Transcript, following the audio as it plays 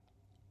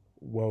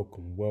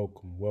Welcome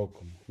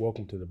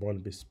to the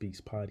Barnabas Speaks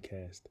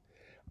podcast.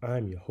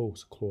 I'm your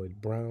host,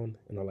 Cloyd Brown,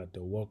 and I'd like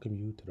to welcome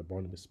you to the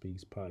Barnabas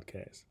Speaks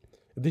podcast.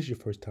 If this is your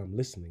first time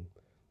listening,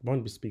 the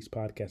Barnabas Speaks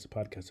podcast is a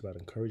podcast about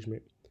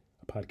encouragement,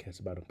 a podcast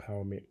about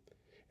empowerment,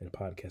 and a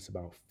podcast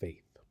about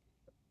faith.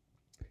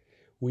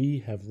 We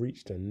have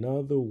reached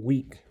another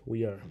week.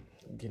 We are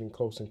getting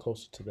closer and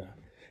closer to the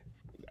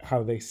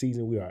holiday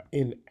season. We are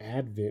in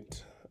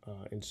Advent,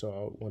 and so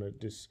I want to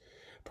just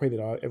pray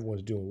that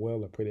everyone's doing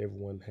well. I pray that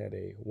everyone had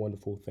a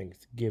wonderful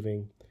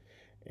Thanksgiving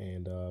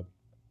and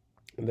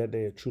that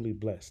they are truly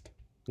blessed.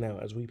 Now,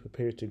 as we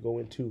prepare to go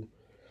into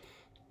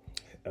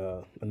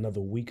another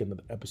week,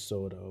 another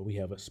episode, we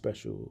have a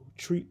special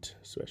treat,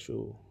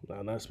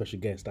 not a special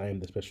guest. I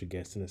am the special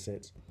guest in a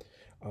sense.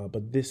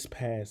 But this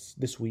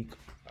week,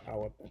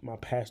 my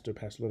pastor,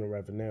 Pastor Leonard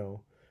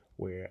Ravenel,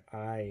 the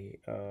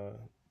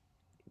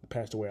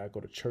pastor where I go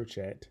to church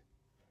at,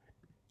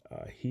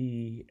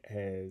 he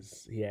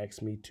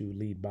asked me to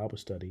lead Bible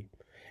study,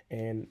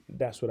 and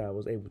that's what I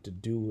was able to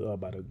do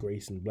by the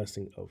grace and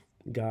blessing of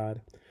God.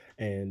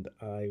 And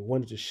I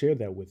wanted to share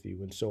that with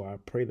you. And so I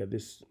pray that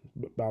this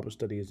Bible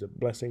study is a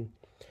blessing.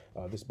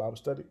 This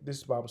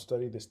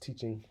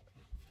teaching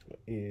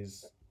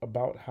is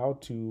about how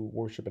to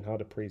worship and how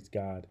to praise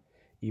God,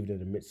 even in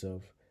the midst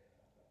of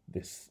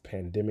this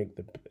pandemic,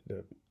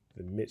 the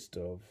midst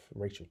of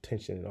racial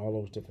tension and all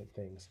those different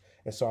things.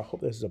 And so I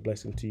hope this is a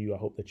blessing to you. I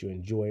hope that you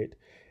enjoy it.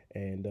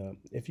 And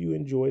if you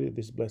enjoyed it,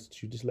 this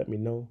blessed you, just let me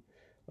know.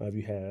 If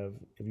you have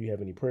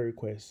any prayer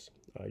requests,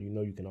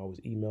 you can always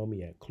email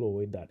me at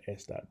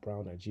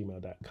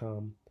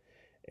cloyd.s.brown@gmail.com,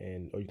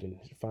 or you can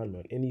find me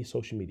on any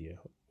social media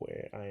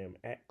where I am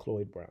at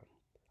Cloyd Brown.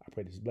 I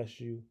pray this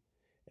bless you,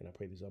 and I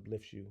pray this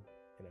uplifts you,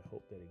 and I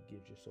hope that it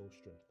gives your soul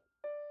strength.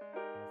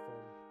 Have fun.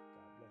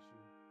 God bless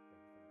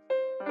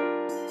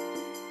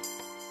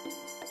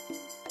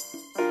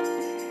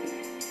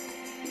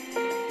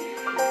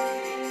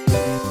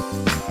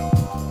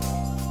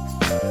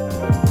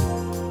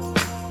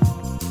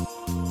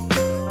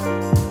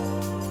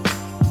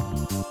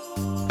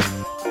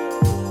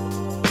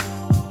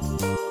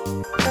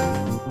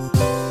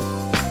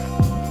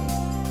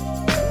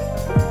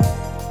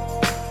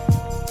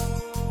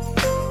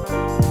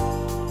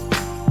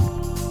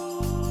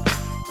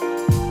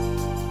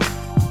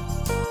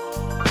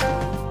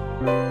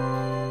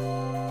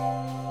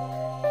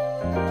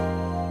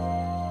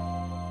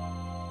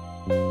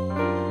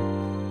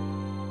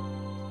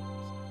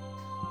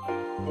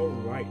All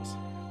right.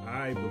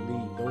 I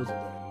believe those are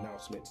the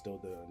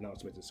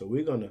announcements. And so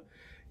we're going to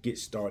get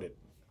started.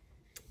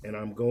 And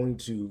I'm going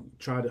to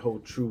try to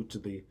hold true to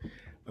the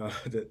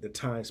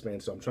time span.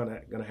 So I'm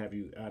gonna have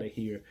you out of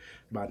here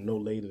by no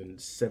later than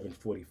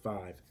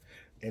 7:45.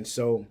 And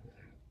so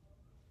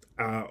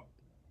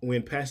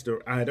when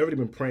Pastor, I had already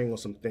been praying on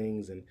some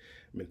things and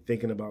been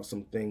thinking about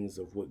some things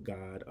of what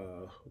God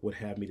would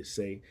have me to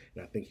say,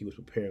 and I think He was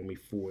preparing me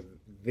for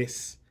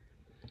this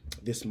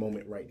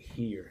moment right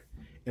here.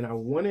 And I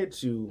wanted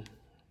to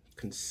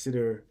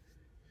consider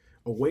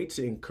a way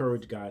to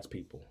encourage God's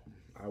people.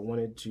 I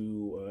wanted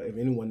to, if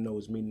anyone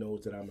knows me,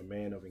 knows that I'm a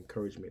man of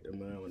encouragement, a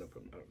man of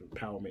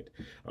empowerment,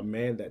 a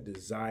man that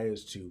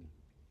desires to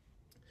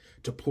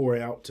pour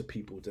out to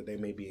people that they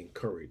may be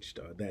encouraged.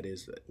 That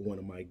is one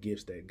of my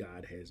gifts that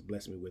God has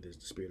blessed me with, is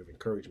the spirit of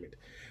encouragement,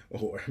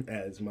 or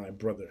as my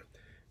brother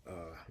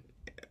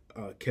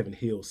Kevin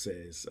Hill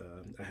says,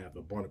 I have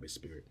a Barnabas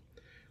spirit.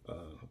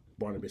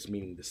 Barnabas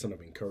meaning the son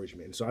of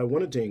encouragement. And so I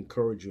wanted to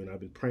encourage you, and I've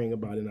been praying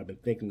about it, and I've been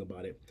thinking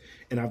about it,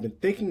 and I've been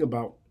thinking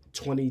about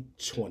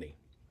 2020.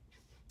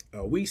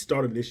 We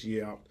started this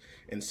year out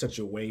in such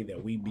a way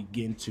that we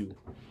begin to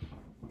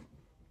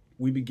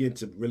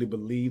really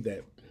believe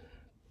that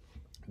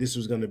this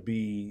was going to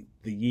be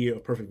the year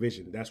of perfect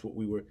vision. That's what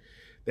we were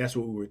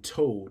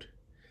told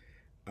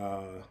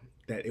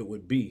that it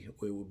would be.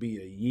 It would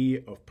be a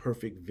year of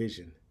perfect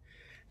vision.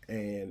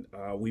 And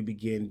we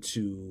begin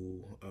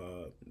to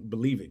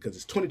believe it because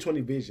it's 2020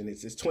 vision.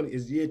 It's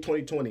year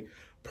 2020,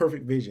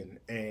 perfect vision.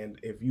 And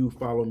if you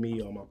follow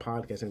me on my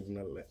podcast and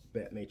of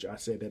that nature, I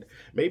said that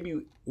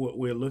maybe what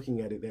we're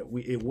looking at it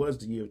it was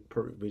the year of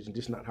perfect vision,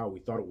 just not how we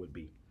thought it would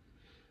be.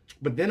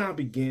 But then I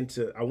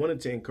wanted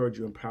to encourage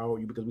you, empower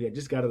you, because we had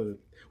just got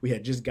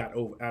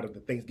out of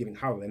the Thanksgiving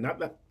holiday, not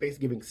the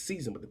Thanksgiving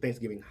season, but the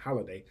Thanksgiving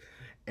holiday.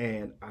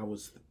 And I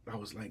was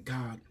like,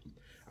 God,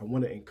 I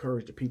want to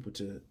encourage the people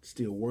to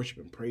still worship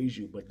and praise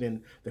you. But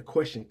then the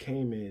question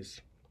came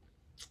is,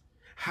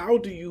 how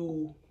do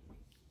you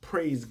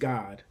praise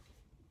God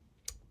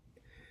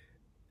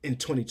in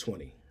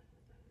 2020?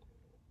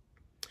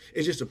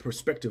 It's just a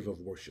perspective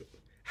of worship.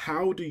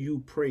 How do you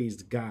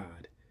praise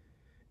God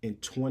in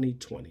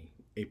 2020?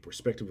 A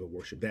perspective of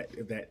worship.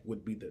 That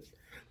would be the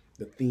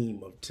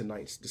theme of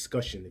tonight's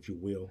discussion, if you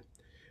will.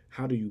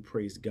 How do you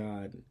praise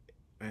God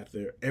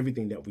after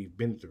everything that we've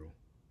been through?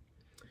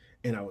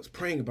 And I was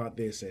praying about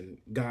this, and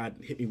God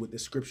hit me with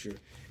this scripture,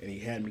 and He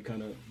had me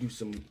kind of do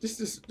some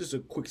just a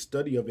quick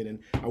study of it. And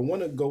I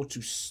want to go to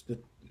the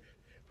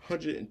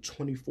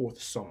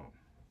 124th Psalm.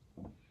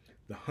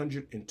 the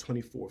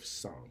 124th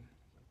Psalm.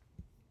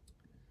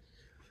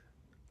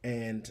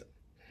 And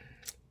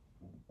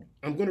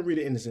I'm going to read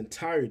it in its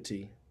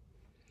entirety.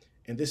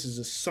 And this is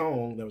a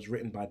song that was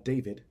written by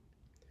David.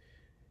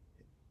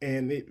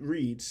 And it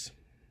reads,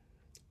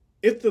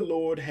 "If the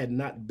Lord had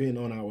not been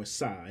on our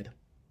side,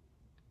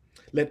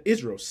 let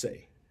Israel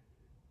say,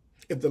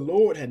 if the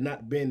Lord had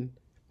not been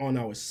on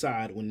our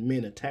side when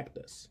men attacked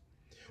us,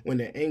 when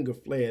their anger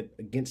fled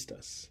against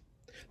us,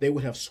 they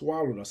would have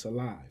swallowed us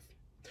alive.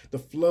 The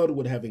flood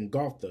would have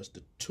engulfed us.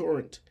 The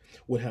torrent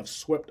would have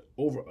swept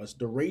over us.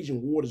 The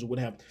raging waters would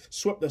have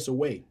swept us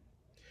away.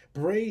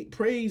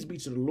 Praise be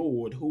to the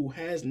Lord, who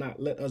has not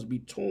let us be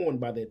torn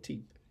by their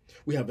teeth.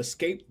 We have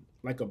escaped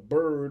like a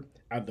bird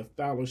out of the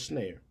fowler's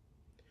snare.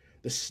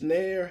 The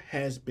snare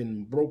has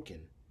been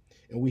broken,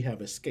 and we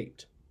have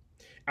escaped.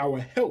 Our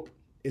help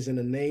is in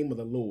the name of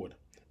the Lord,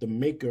 the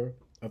maker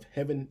of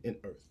heaven and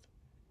earth."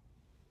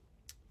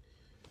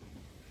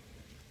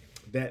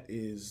 That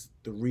is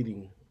the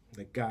reading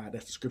that God,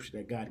 that's the scripture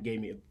that God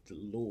gave me. If the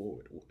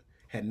Lord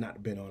had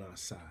not been on our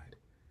side.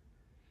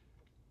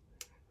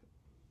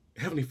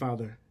 Heavenly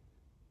Father,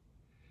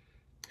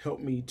 help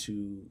me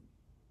to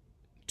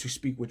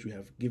speak what you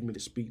have given me to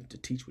speak, to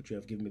teach what you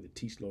have given me to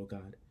teach, Lord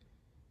God.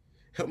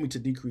 Help me to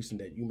decrease and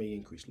that you may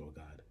increase, Lord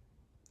God.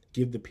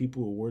 Give the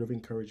people a word of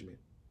encouragement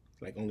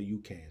like only you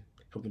can.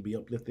 Help them be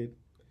uplifted.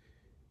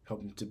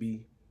 Help them to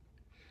be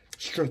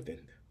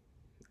strengthened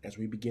as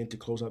we begin to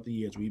close out the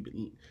year, as we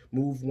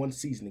move one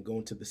season and go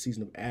into the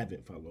season of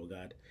Advent, Father, Lord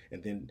God,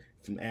 and then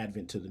from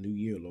Advent to the new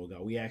year, Lord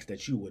God. We ask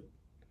that you would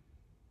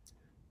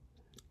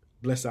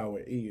bless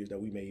our ears that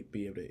we may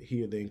be able to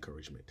hear the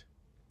encouragement.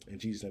 In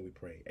Jesus' name we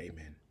pray,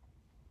 amen.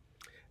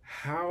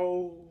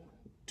 How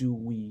do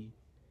we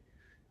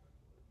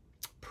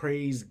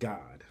praise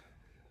God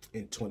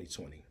in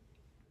 2020?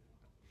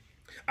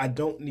 I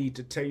don't need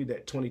to tell you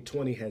that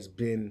 2020 has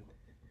been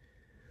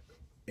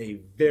a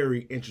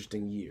very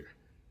interesting year.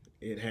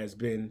 It has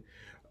been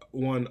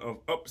one of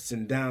ups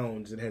and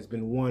downs. It has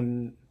been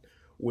one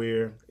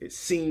where it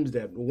seems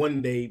that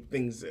one day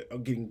things are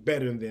getting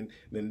better, and then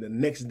the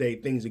next day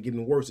things are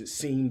getting worse. It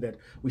seemed that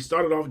we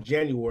started off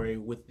January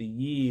with the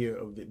year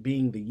of it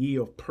being the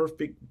year of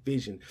perfect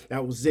vision.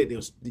 That was it. It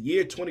was the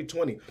year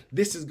 2020.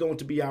 This is going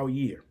to be our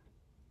year.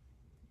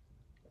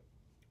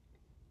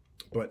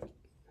 But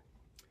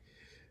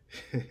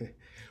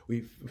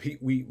we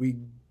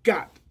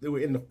were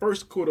in the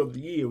first quarter of the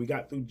year. We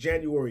got through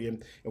January,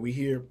 and we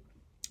hear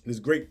this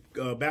great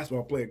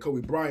basketball player,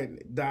 Kobe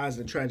Bryant, dies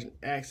in a tragic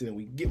accident.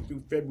 We get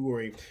through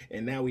February,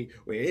 and now we're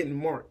in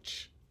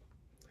March.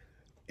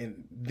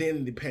 And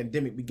then the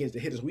pandemic begins to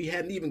hit us. We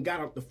hadn't even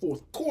got out the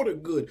fourth quarter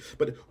good,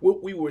 but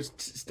what we were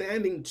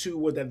standing to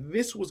was that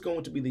this was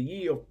going to be the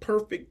year of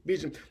perfect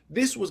vision.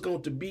 This was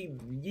going to be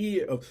the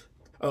year of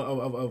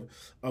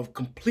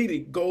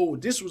completed goal.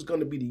 This was going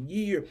to be the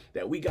year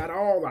that we got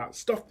all our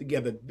stuff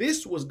together.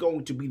 This was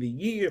going to be the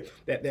year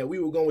that we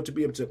were going to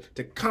be able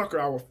to conquer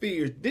our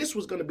fears. This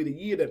was going to be the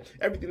year that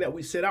everything that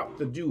we set out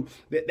to do,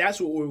 that's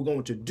what we were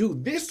going to do.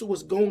 This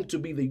was going to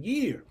be the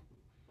year.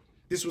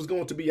 This was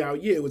going to be our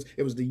year.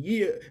 It was the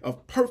year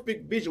of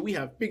perfect vision. We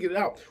have figured it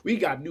out. We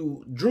got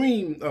new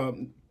dream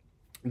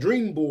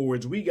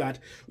boards, we got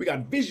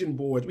vision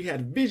boards, we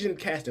had vision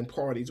casting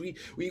parties, we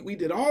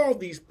did all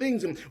these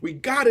things, and we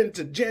got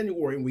into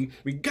January, and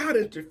we got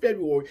into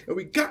February, and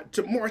we got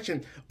to March,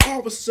 and all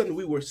of a sudden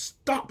we were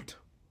stopped.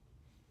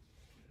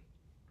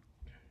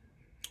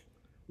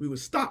 We were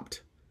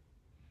stopped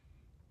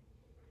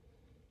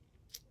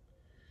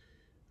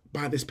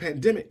by this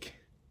pandemic.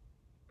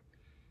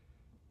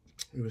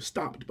 We were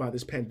stopped by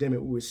this pandemic.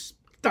 We were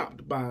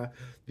stopped by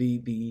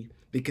the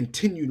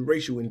continued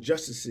racial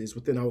injustices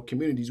within our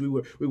communities. We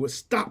were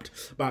stopped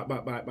by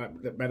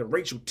the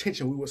racial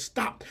tension. We were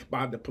stopped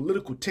by the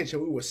political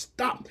tension. We were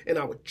stopped in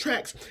our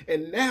tracks.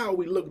 And now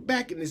we look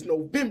back in this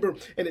November,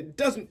 and it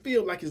doesn't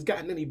feel like it's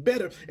gotten any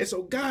better. And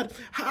so, God,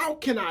 how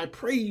can I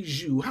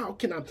praise you? How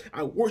can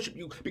I worship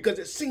you? Because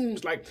it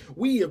seems like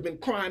we have been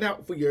crying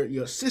out for your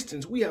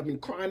assistance. We have been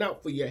crying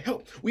out for your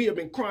help. We have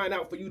been crying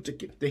out for you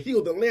to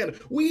heal the land.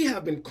 We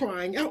have been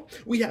crying out.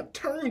 We have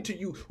turned to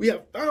you. We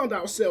have found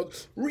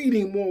ourselves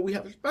reading more. We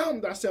have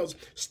found ourselves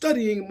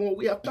studying more.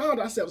 We have found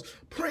ourselves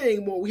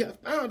praying more. We have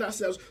found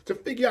ourselves to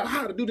figure out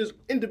how to do this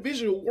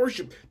individual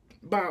worship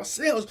by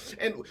ourselves,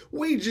 and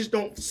we just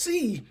don't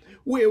see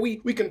where we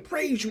can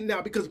praise you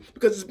now because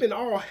it's been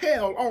all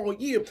hell all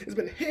year. It's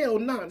been hell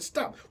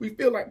nonstop. We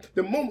feel like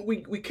the moment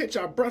we catch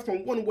our breath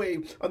from one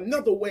wave,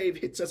 another wave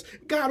hits us.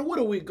 God, what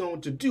are we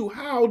going to do?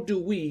 How do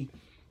we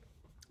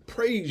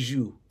praise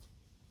you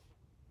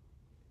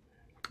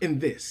in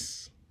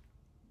this?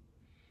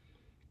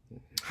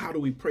 How do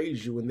we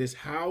praise you in this?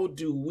 How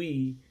do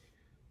we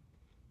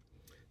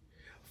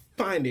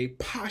find a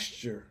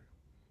posture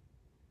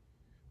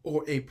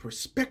or a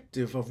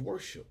perspective of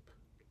worship?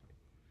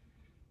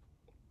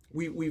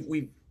 We've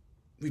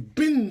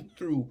been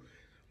through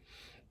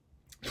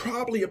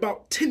probably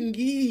about 10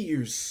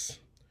 years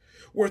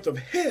worth of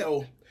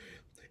hell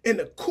in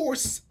the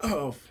course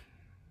of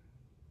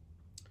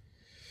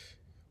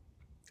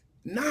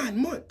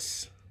 9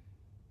 months.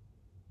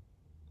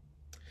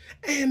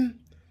 And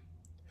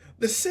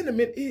the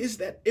sentiment is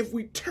that if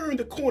we turn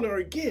the corner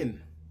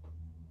again,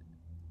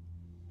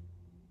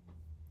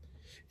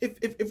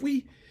 if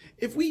we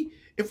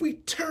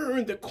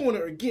turn the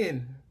corner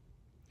again,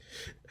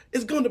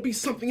 it's going to be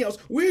something else.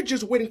 We're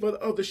just waiting for the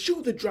other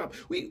shoe to drop.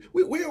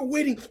 We're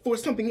waiting for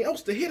something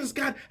else to hit us.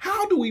 God,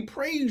 how do we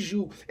praise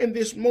you in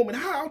this moment?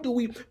 How do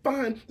we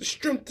find the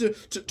strength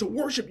to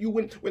worship you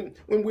when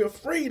we're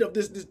afraid of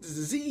this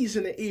disease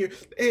in the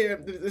air,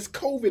 this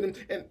COVID,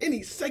 and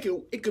any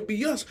second it could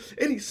be us.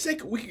 Any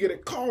second we could get a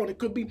call, and it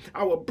could be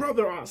our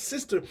brother or our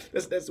sister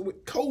that's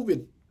with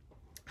COVID.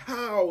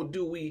 How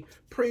do we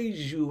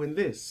praise you in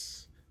this?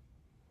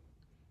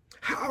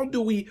 How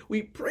do we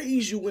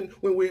praise you when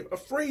we're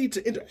afraid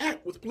to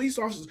interact with police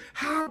officers?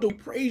 How do we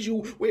praise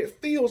you where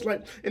it feels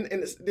like, and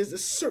there's a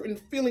certain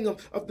feeling of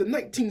the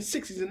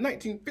 1960s and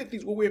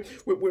 1950s where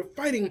we're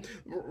fighting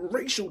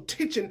racial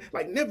tension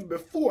like never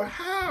before?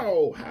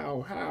 How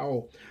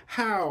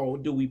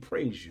do we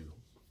praise you?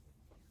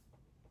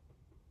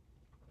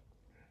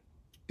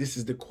 This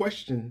is the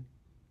question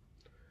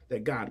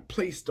that God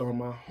placed on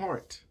my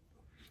heart.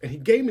 And he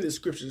gave me the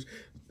scriptures,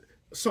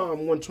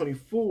 Psalm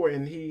 124,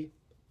 and he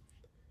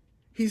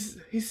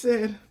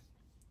said,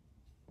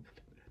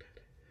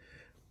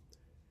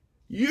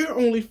 you're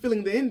only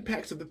feeling the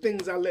impacts of the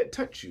things I let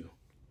touch you.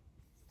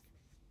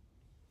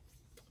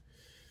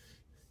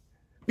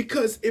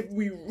 Because if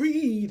we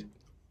read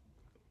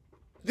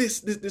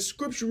this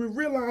scripture, we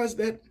realize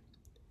that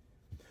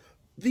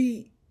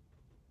the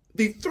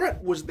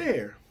threat was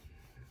there.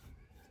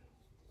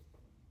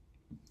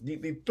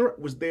 The threat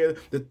was there.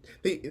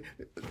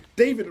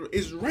 David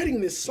is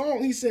writing this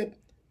song. He said,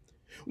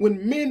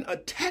 when men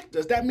attacked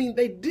us, that means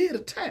they did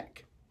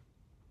attack.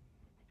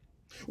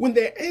 When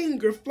their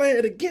anger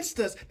fled against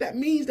us, that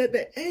means that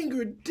their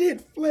anger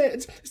did fled.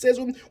 It says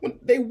when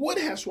they would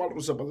have swallowed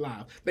us up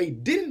alive. They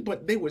didn't,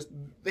 but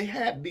they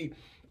had the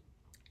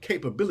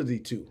capability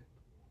to.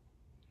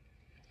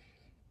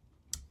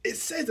 It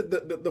says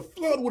that the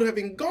flood would have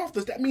engulfed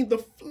us. That means the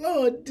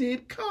flood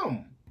did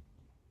come.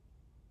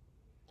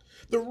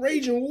 The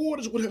raging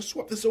waters would have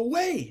swept us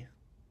away.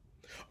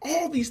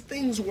 All these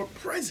things were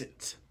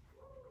present.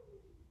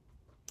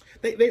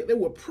 They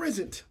were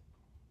present.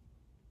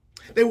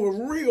 They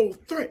were real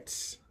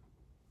threats.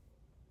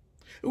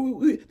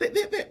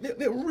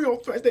 They're real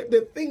threats.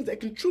 They're things that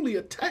can truly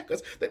attack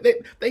us.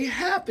 They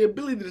have the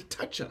ability to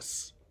touch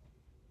us.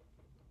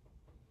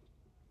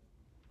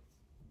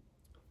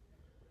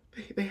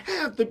 They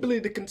have the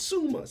ability to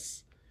consume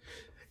us.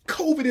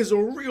 COVID is a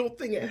real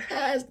thing. It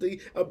has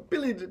the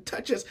ability to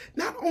touch us.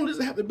 Not only does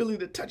it have the ability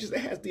to touch us, it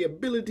has the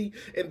ability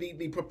and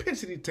the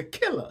propensity to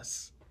kill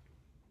us.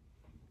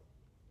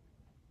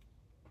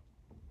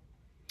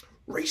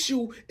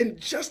 Racial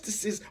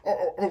injustices are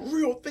a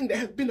real thing that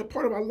has been a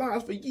part of our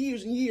lives for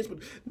years and years, but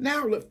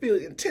now it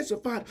feels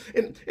intensified,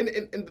 and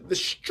the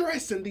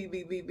stress and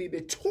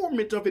the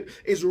torment of it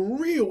is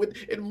real.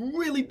 It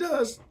really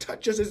does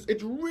touch us.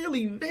 It's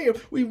really there.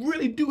 We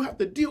really do have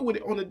to deal with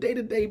it on a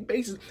day-to-day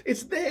basis.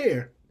 It's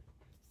there.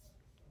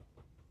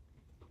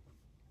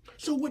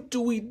 So what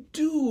do we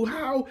do?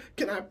 How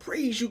can I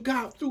praise you,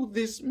 God, through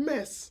this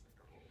mess?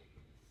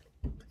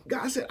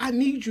 God said, I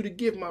need you to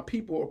give my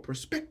people a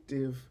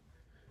perspective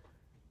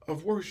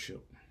of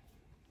worship.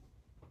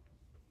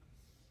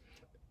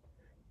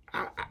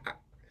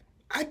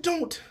 I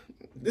don't,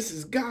 this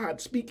is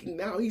God speaking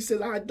now. He says,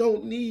 I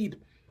don't need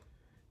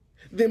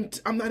them.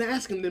 I'm not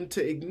asking them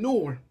to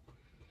ignore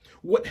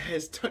what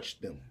has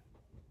touched them.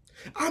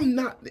 I'm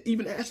not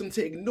even asking them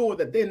to ignore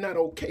that they're not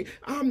okay.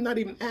 I'm not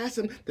even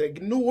asking them to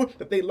ignore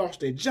that they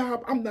lost their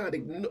job. I'm not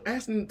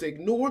asking them to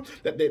ignore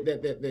that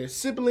their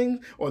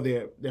sibling or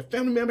their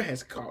family member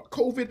has caught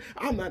COVID.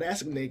 I'm not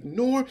asking them to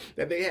ignore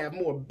that they have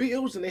more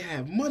bills than they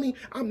have money.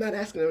 I'm not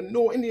asking them to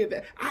ignore any of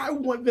that. I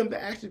want them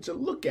to actually to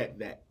look at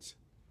that.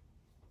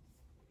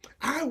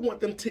 I want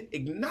them to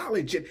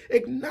acknowledge it.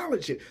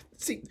 Acknowledge it.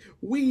 See,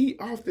 we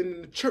often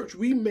in the church,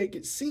 we make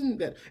it seem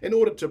that in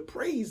order to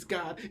praise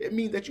God, it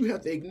means that you have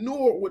to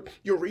ignore what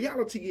your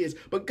reality is.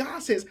 But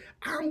God says,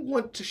 I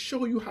want to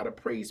show you how to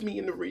praise me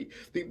in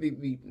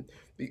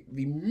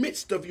the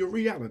midst of your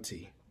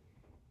reality.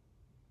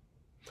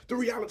 The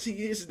reality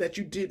is that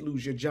you did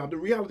lose your job. The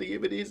reality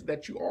of it is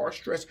that you are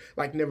stressed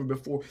like never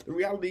before. The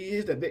reality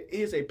is that there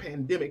is a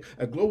pandemic,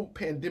 a global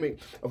pandemic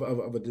of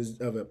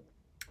a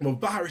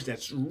virus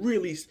that's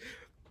really,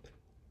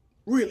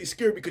 really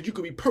scary, because you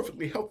could be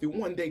perfectly healthy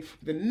one day,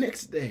 the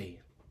next day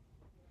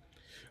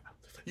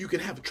you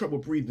can have trouble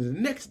breathing. The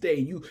next day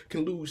you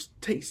can lose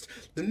taste.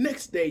 The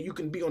next day you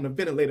can be on a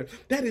ventilator.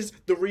 That is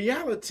the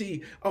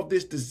reality of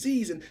this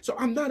disease. And so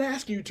I'm not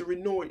asking you to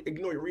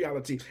ignore your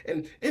reality.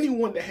 And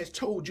anyone that has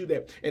told you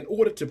that in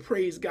order to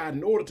praise God,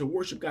 in order to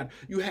worship God,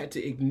 you had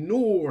to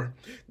ignore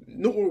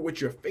what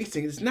you're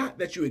facing. It's not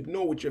that you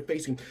ignore what you're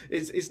facing.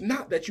 It's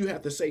not that you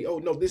have to say, oh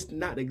no, this is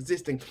not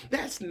existing.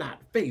 That's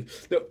not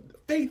faith. The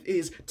Faith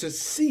is to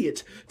see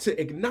it, to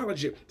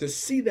acknowledge it, to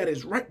see that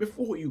it's right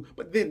before you.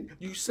 But then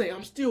you say,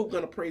 I'm still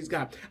going to praise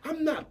God.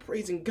 I'm not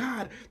praising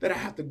God that I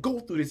have to go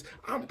through this.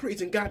 I'm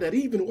praising God that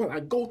even while I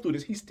go through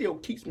this, he still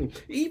keeps me.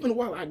 Even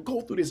while I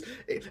go through this,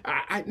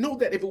 I know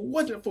that if it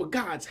wasn't for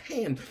God's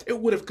hand, it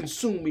would have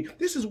consumed me.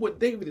 This is what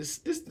David is,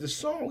 this is the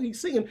song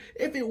he's singing.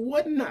 If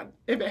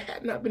it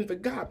had not been for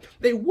God,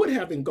 they would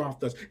have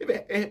engulfed us. If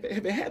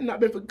it had not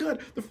been for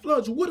God, the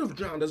floods would have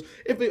drowned us.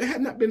 If it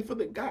had not been for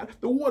the God,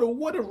 the water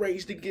would have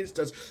raged against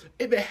us.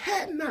 If it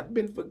had not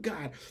been for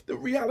God, the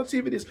reality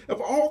of it is,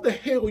 of all the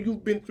hell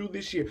you've been through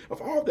this year,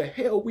 of all the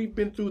hell we've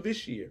been through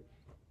this year,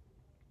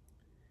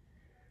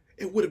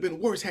 it would have been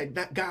worse had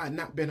God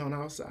not been on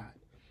our side.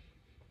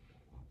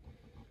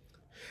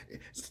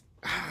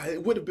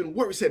 It would have been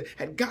worse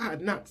had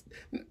God not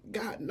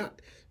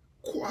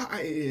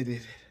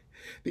quieted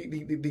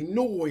the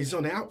noise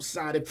on the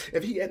outside.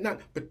 If he had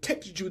not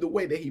protected you the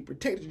way that he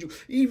protected you,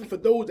 even for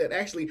those that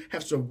actually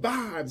have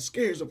survived the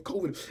scares of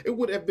COVID,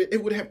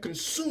 it would have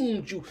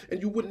consumed you,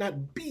 and you would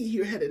not be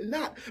here had it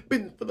not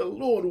been for the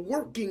Lord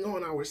working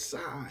on our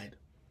side.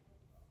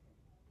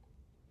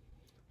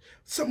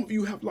 Some of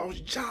you have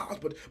lost jobs,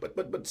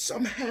 but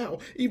somehow,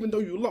 even though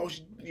you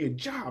lost your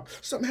job,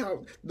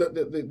 somehow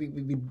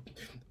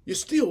you're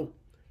still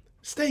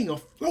staying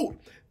afloat.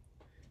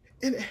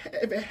 And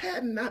if it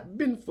had not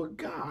been for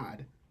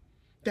God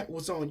that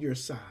was on your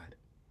side,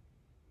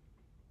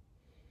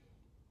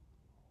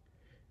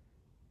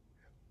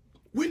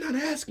 we're not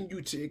asking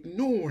you to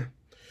ignore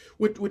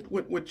what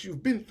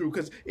you've been through,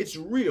 because it's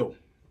real.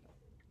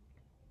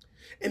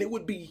 And it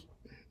would be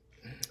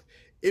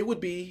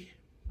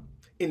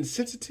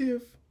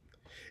insensitive,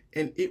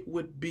 and it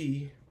would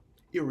be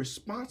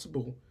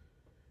irresponsible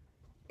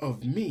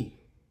of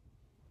me,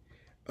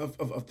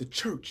 of the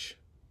church,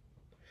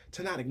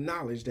 to not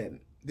acknowledge that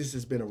this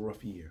has been a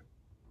rough year.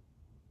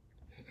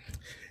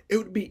 It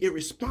would be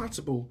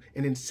irresponsible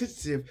and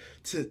insensitive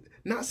to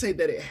not say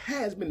that it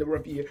has been a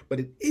rough year, but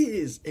it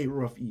is a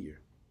rough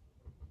year.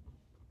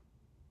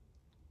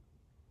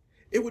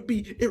 It would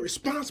be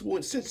irresponsible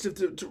and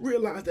sensitive to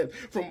realize that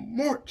from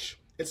March,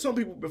 and some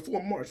people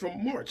before March,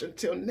 from March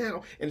until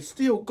now, and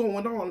still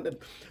going on,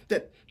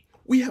 that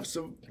we have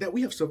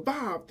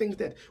survived things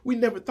that we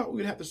never thought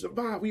we'd have to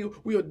survive.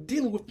 We are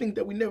dealing with things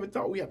that we never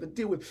thought we have to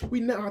deal with. We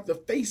now have to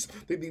face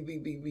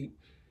the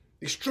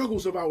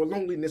struggles of our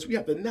loneliness. We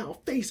have to now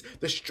face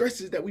the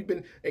stresses that we've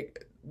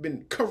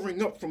been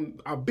covering up from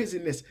our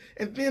busyness.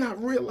 And then I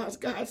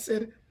realized God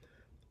said,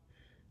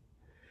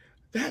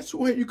 that's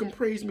where you can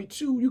praise me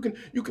too.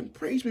 You can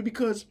praise me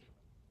because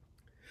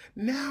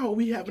now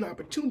we have an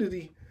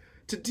opportunity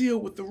to deal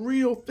with the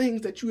real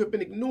things that you have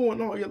been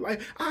ignoring all your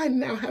life. I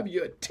now have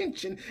your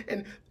attention,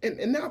 and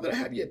now that I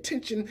have your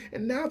attention,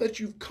 and now that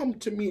you've come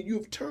to me and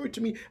you've turned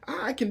to me,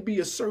 I can be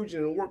a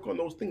surgeon and work on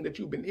those things that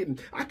you've been hidden.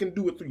 I can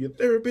do it through your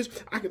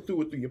therapist. I can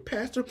do it through your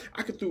pastor.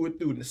 I can do it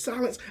through the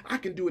silence. I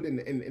can do it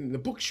in the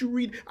books you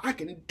read. I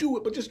can do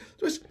it, but just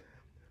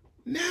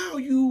now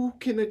you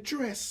can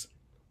address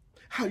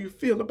how you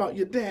feel about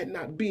your dad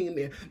not being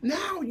there.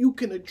 Now you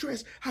can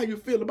address how you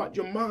feel about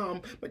your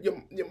mom, but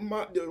your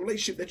mom, the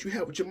relationship that you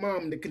have with your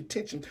mom and the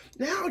contention.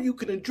 Now you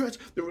can address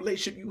the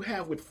relationship you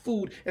have with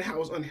food and how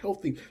it's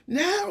unhealthy.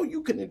 Now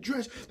you can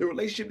address the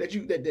relationship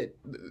that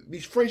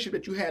these friendships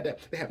that you had that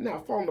have now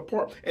fallen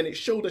apart, and it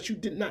showed that you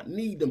did not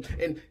need them.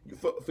 And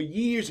for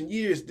years and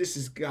years, this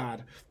is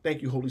God.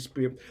 Thank you, Holy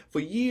Spirit. For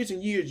years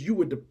and years, you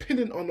were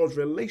dependent on those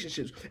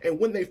relationships, and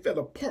when they fell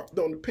apart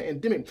during the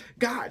pandemic,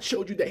 God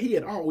showed you that he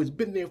had always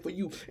been there for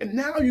you. And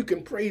now you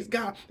can praise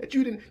God that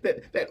you didn't,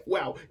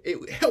 wow,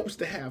 it helps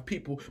to have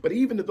people, but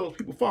even if those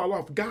people fall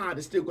off, God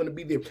is still going to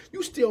be there.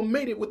 You still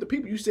made it with the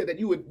people you said that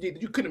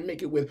you couldn't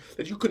make it with,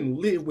 that you couldn't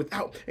live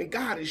without, and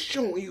God is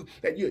showing you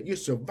that you're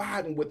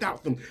surviving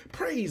without them.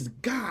 Praise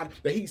God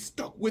that he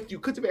stuck with you,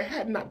 because if it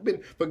had not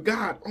been for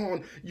God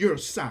on your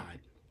side,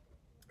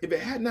 if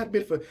it had not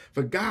been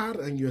for God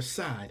on your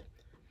side,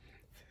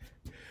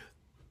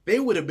 they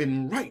would have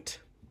been right,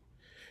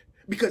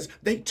 because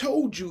they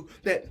told you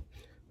that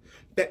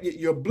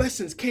your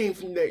blessings came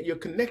from your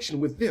connection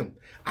with them.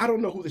 I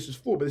don't know who this is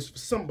for, but it's for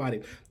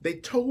somebody. They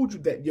told you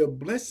that your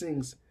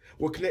blessings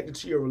were connected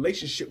to your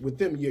relationship with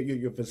them,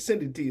 your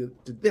vicinity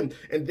to them.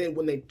 And then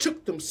when they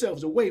took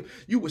themselves away,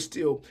 you were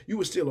still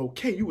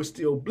okay. You were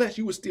still blessed.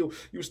 You were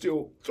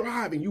still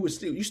thriving. You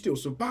still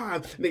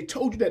survived. And they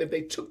told you that if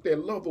they took their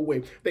love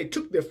away, they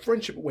took their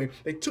friendship away,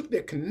 they took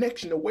their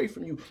connection away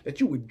from you, that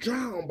you would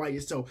drown by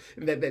yourself,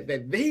 and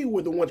that they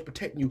were the ones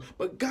protecting you.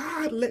 But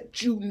God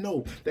let you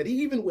know that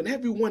even when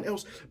everyone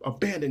else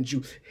abandoned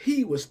you,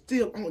 he was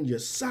still on your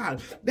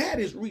side. That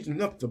is reason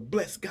enough to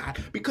bless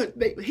God, because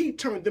he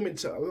turned them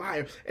into a liar,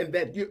 and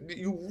that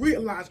you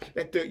realize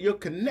that your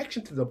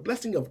connection to the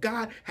blessing of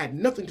God had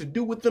nothing to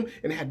do with them,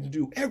 and it had to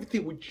do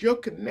everything with your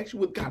connection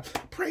with God.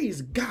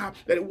 Praise God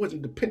that it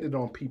wasn't dependent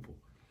on people.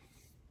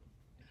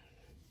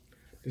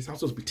 This I'm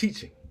supposed to be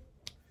teaching,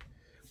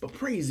 But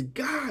praise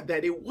God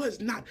that it was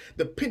not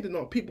dependent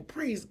on people.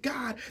 Praise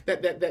God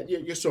that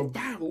your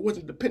survival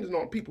wasn't dependent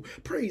on people.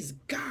 Praise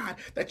God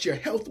that your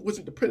health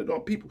wasn't dependent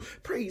on people.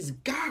 Praise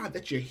God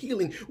that your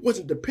healing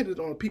wasn't dependent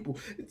on people.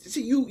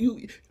 See,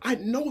 I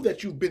know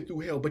that you've been through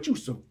hell, but you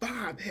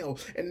survived hell.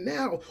 And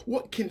now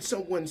what can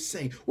someone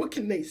say? What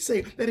can they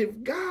say? That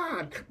if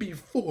God be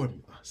for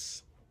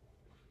us,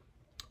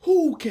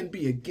 who can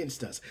be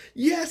against us?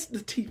 Yes,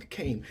 the teeth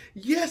came.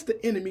 Yes,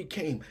 the enemy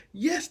came.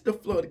 Yes, the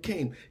flood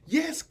came.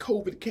 Yes,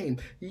 COVID came.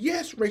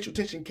 Yes, racial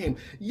tension came.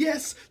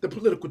 Yes, the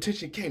political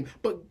tension came.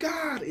 But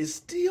God is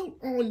still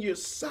on your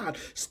side,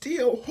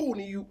 still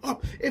holding you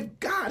up. If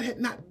God had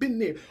not been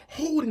there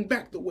holding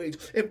back the waves,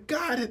 if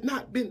God had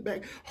not been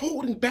back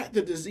holding back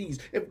the disease,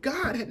 if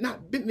God had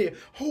not been there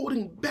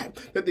holding back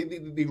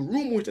the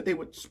rumors that they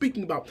were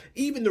speaking about,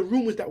 even the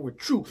rumors that were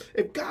true,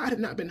 if God had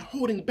not been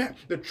holding back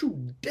the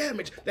true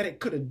damage that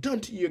it could have done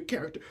to your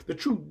character, the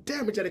true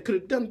damage that it could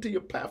have done to your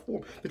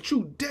platform, the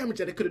true damage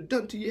that it could have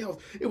done to your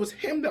health. It was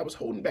him that was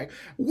holding back.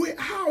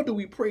 How do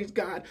we praise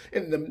God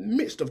in the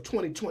midst of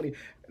 2020?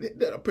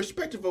 The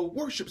perspective of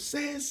worship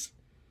says,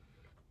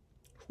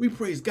 we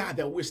praise God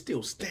that we're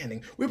still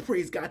standing. We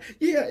praise God.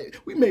 Yeah,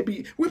 we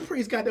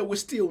praise God that we're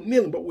still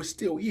kneeling, but we're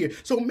still here.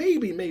 So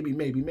maybe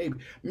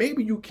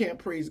you can't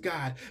praise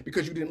God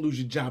because you didn't lose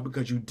your job,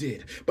 because you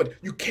did. But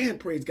you can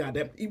praise God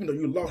that even though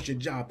you lost your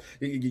job,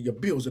 your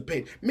bills are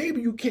paid.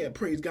 Maybe you can't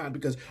praise God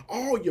because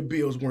all your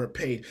bills weren't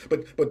paid,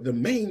 but the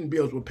main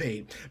bills were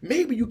paid.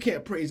 Maybe you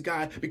can't praise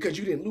God because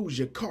you didn't lose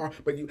your car,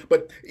 but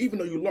even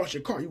though you lost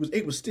your car, you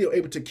was still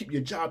able to keep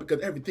your job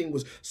because everything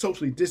was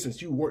socially distanced.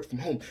 You worked from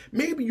home.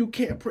 Maybe you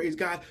can't praise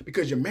God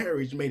because your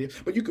marriage made it,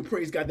 but you can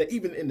praise God that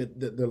even in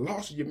the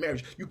loss of your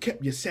marriage, you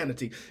kept your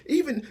sanity.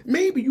 Even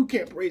maybe you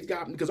can't praise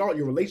God because all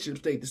your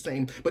relationships stayed the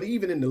same, but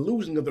even in the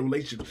losing of the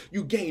relationship,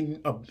 you gained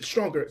a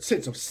stronger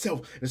sense of self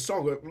and a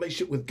stronger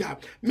relationship with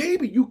God.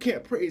 Maybe you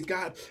can't praise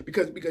God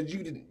because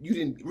you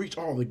didn't reach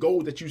all the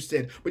goals that you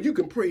said, but you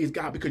can praise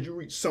God because you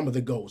reached some of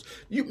the goals.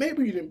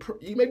 Maybe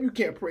you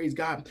can't praise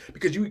God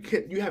because you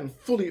haven't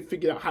fully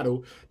figured out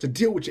how to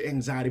deal with your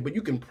anxiety, but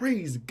you can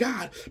praise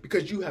God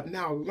because you have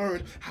now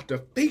learned how to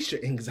face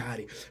your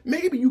anxiety.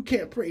 Maybe you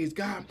can't praise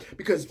God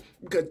because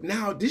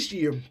now this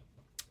year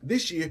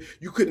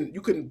you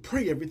couldn't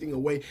pray everything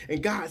away,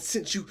 and God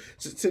sent you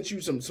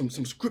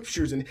some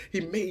scriptures, and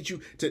he made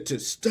you to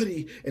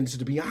study and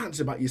to be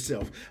honest about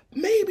yourself.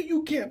 Maybe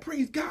you can't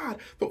praise God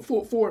for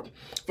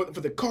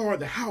the car,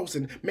 the house,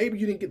 and maybe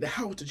you didn't get the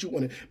house that you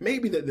wanted.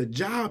 Maybe the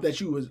job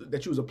that you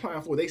was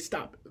applying for, they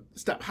stopped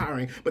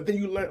hiring, but then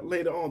you learned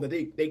later on that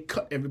they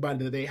cut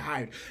everybody that they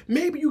hired.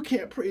 Maybe you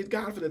can't praise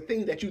God for the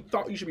thing that you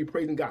thought you should be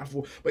praising God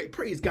for, but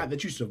praise God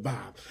that you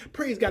survived.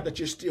 Praise God that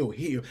you're still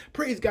here.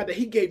 Praise God that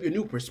he gave you a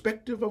new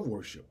perspective of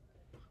worship.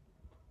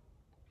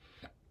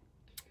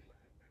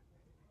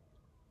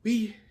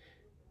 We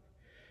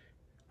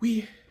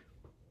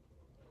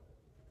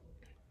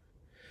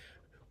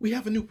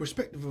have a new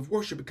perspective of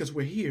worship because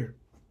we're here.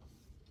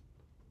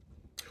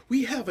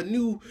 We have a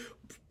new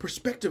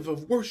perspective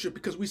of worship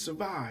because we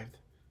survived.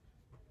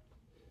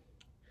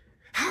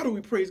 How do we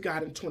praise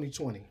God in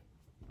 2020?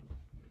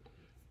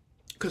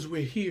 Because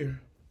we're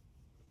here.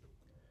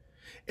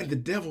 And the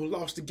devil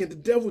lost again. The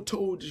devil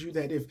told you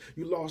that if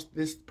you lost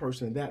this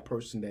person and that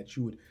person, that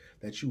you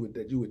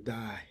would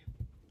die,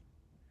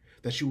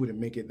 that you wouldn't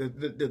make it.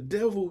 The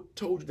devil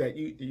told you that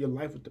your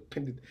life was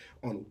dependent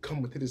on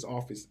coming to this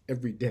office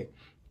every day.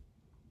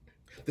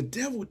 The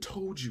devil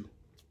told you,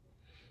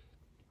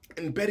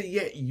 and better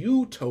yet,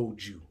 you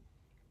told you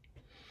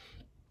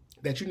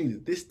that you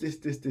needed this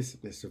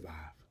to survive.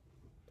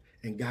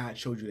 And God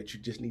showed you that you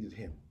just needed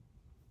him.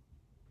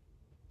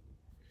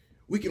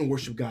 We can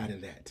worship God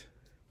in that.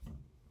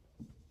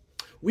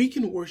 We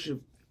can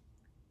worship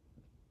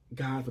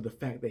God for the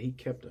fact that he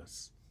kept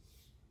us.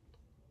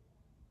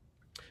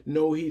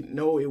 No,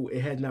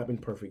 it has not been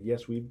perfect.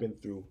 Yes, we've been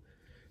through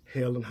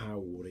hell and high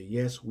water.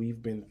 Yes,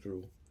 we've been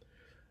through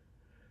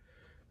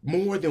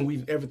more than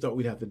we've ever thought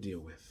we'd have to deal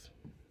with.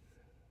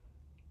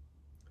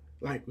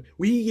 Like,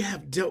 we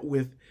have dealt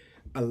with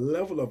a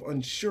level of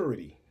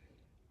unsurety,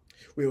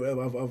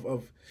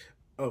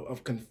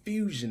 of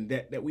confusion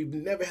that we've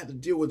never had to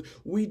deal with.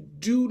 We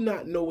do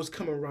not know what's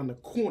coming around the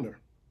corner,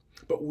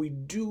 but we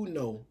do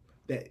know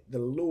that the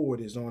Lord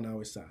is on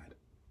our side.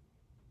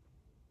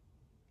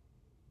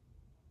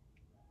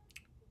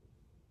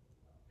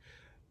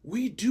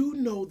 We do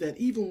know that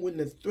even when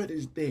the threat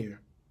is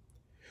there,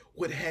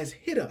 what has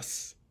hit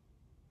us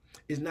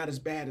is not as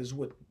bad as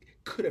what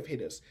could have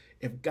hit us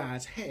if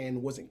God's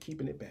hand wasn't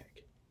keeping it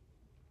back.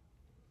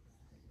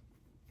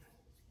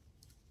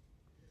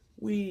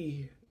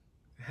 We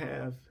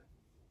have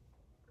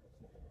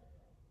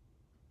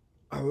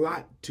a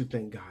lot to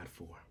thank God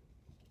for.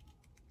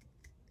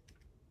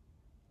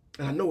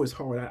 And I know it's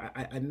hard.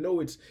 I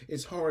know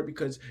it's hard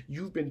because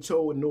you've been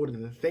told in order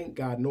to thank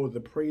God, in order to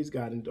praise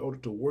God, in order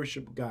to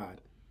worship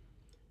God,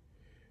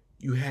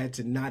 you had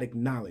to not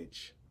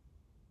acknowledge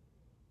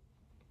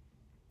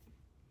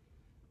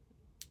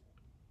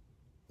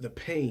the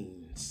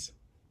pains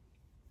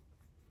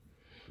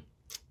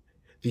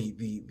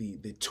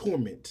the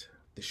torment,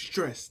 the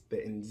stress,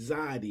 the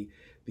anxiety,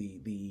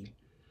 the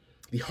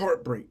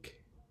heartbreak,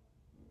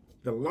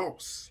 the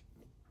loss.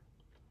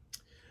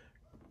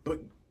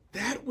 But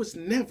that was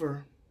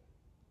never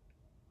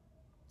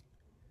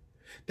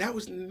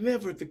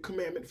the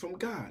commandment from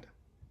God.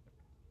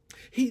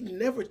 He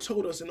never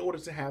told us in order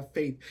to have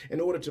faith, in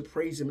order to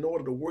praise him, in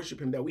order to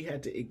worship him, that we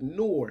had to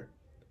ignore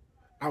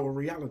our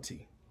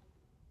reality.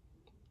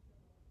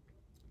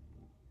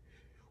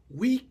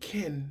 We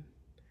can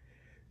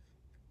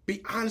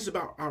be honest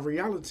about our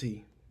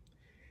reality.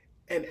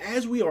 And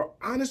as we are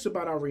honest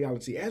about our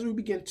reality, as we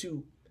begin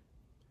to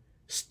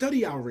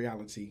study our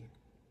reality,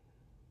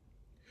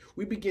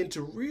 we begin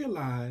to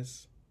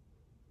realize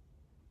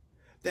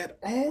that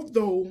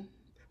although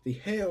the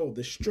hell,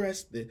 the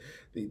stress, the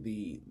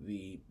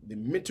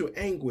mental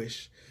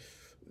anguish,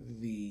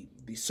 the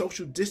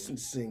social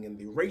distancing, and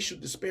the racial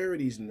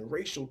disparities, and the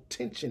racial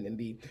tension, and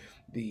the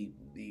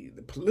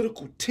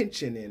political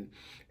tension,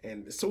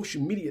 and the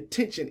social media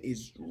tension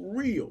is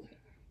real,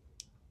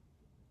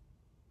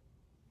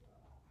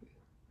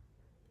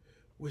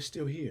 we're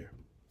still here.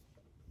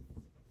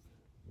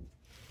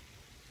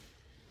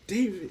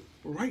 David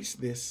writes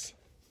this,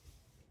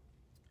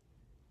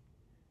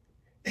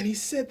 and he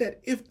said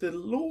that if the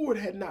Lord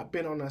had not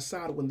been on our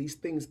side when these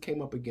things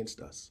came up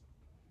against us,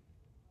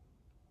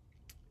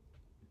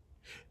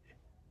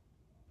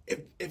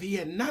 if he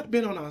had not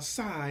been on our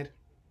side,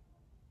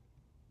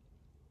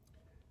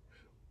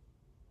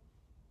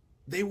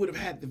 they would have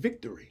had the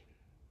victory.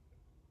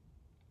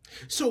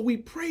 So we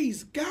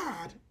praise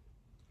God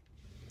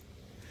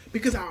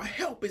because our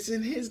help is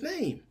in his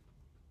name.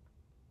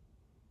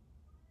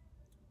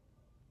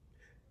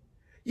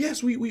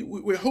 Yes,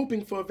 we're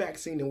hoping for a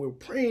vaccine, and we're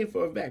praying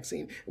for a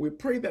vaccine. And we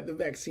pray that the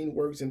vaccine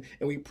works, and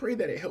we pray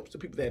that it helps the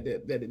people that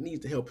it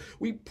needs to help.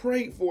 We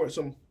pray for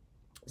some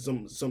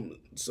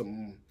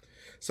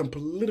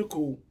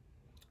political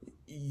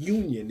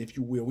union, if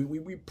you will.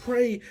 We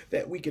pray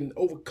that we can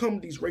overcome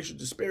these racial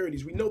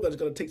disparities. We know that it's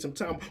going to take some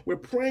time. We're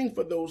praying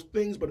for those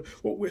things, but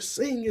what we're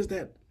saying is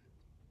that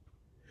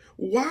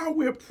while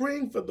we're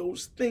praying for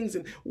those things,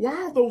 and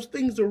while those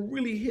things are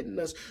really hitting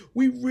us,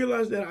 we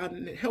realize that our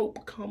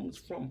help comes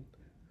from,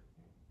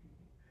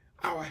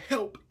 our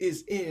help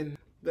is in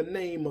the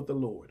name of the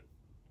Lord.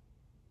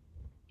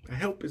 Our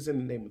help is in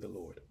the name of the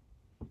Lord.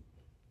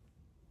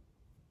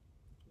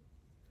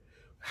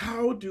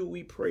 How do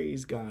we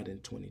praise God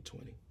in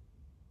 2020?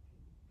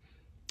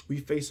 We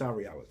face our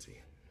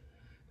reality.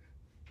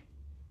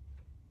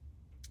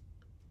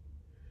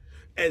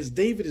 As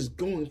David is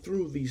going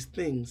through these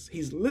things,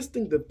 he's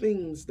listing the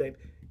things that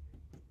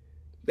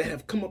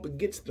have come up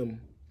against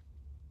them,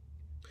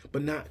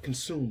 but not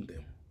consumed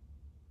them.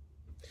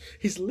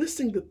 He's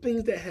listing the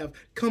things that have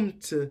come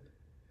to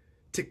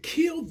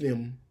kill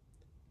them,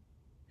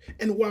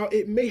 and while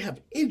it may have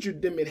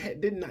injured them,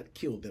 it did not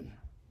kill them.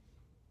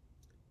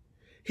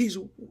 He's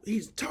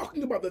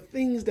talking about the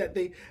things that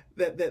they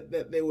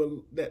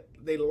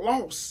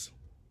lost,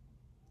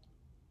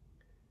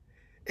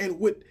 and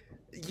what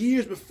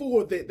years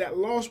before that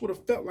loss would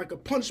have felt like a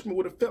punishment,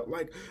 would have felt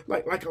like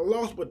a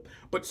loss,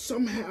 but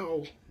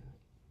somehow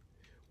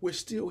we're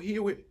still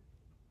here.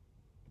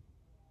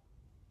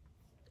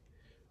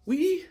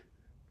 We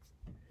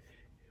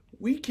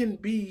can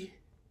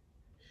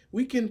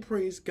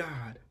praise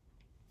God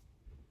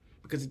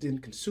because it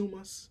didn't consume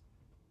us.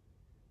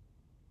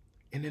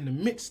 And in the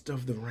midst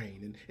of the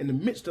rain, and in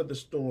the midst of the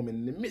storm,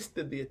 and in the midst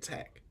of the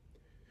attack,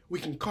 we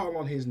can call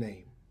on his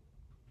name.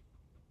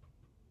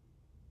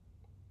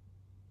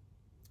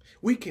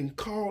 We can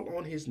call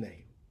on his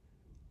name.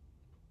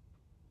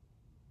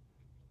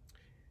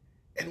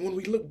 And when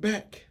we look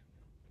back,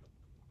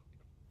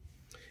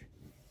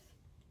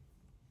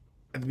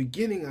 at the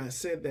beginning I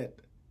said that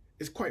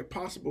it's quite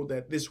possible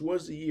that this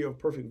was the year of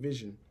perfect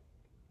vision,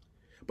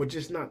 but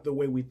just not the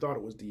way we thought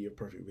it was the year of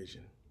perfect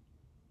vision.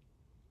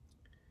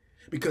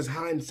 Because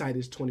hindsight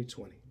is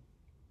 2020.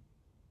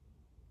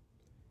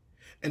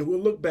 And we'll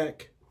look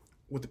back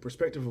with the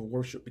perspective of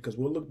worship, because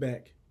we'll look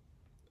back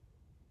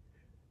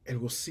and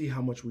we'll see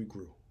how much we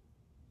grew.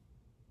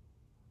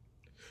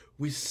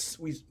 We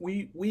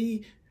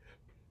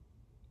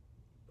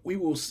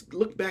will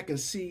look back and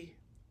see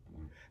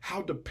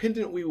how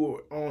dependent we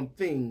were on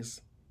things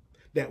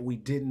that we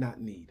did not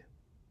need.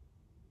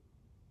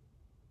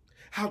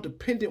 How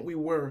dependent we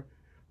were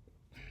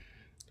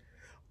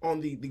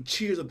on the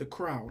cheers of the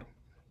crowd,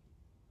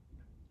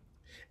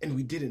 and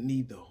we didn't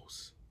need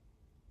those.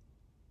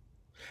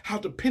 How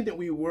dependent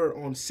we were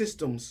on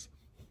systems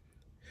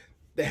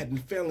that had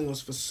been failing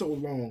us for so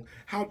long.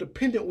 How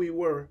dependent we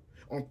were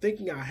on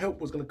thinking our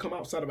help was going to come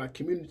outside of our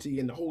community,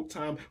 and the whole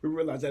time we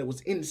realized that it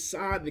was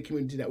inside the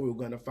community that we were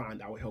going to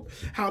find our help.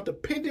 How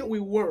dependent we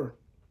were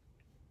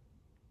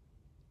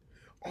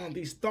on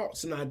these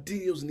thoughts and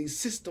ideals and these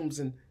systems,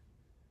 and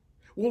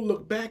we'll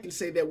look back and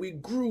say that we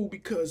grew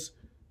because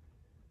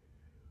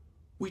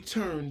we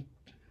turned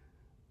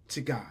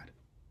to God.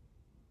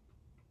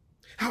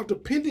 How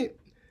dependent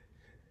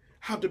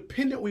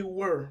we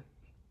were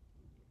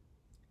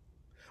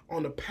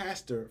on the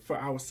pastor for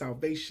our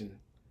salvation.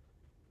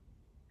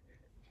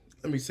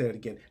 Let me say it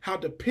again. How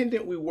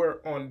dependent we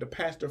were on the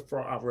pastor for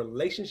our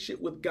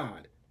relationship with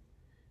God.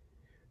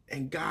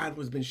 And God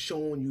has been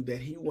showing you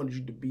that he wanted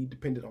you to be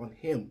dependent on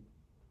him.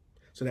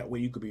 So that way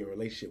you could be in a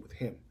relationship with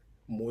him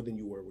more than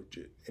you were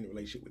in a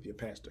relationship with your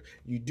pastor.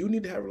 You do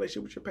need to have a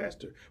relationship with your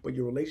pastor, but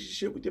your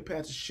relationship with your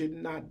pastor should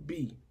not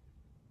be,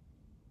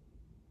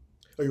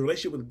 or your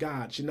relationship with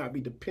God should not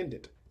be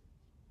dependent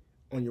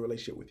on your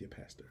relationship with your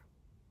pastor.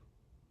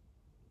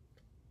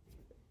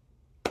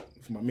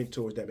 For my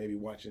mentors that may be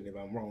watching, if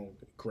I'm wrong,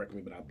 correct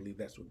me, but I believe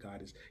that's what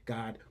God is.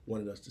 God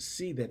wanted us to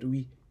see that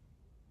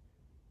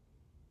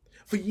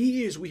for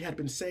years we had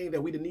been saying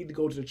that we didn't need to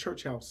go to the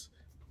church house.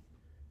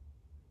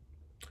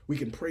 We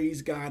can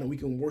praise God and we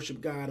can worship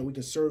God and we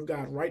can serve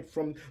God right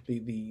from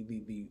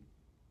the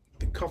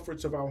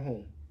comforts of our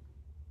home.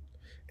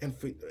 And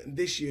for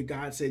this year,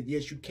 God said,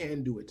 yes, you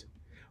can do it.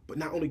 But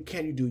not only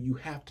can you do it, you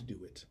have to do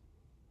it.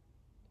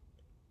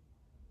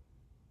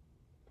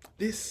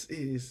 This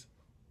is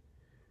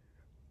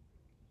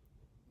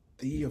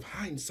the year of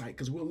hindsight,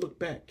 because we'll look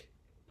back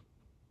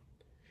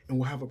and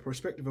we'll have a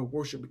perspective of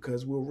worship,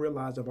 because we'll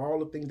realize of all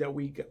the things that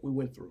we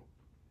went through,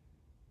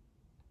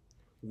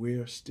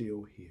 we're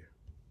still here.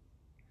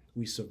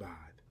 We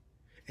survived.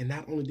 And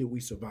not only did we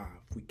survive,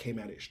 we came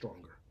at it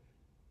stronger.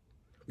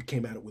 We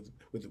came at it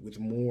with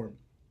more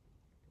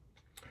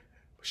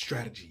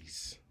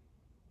strategies,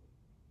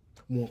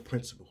 more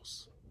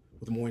principles,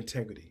 with more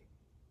integrity,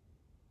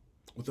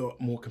 with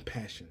more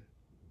compassion,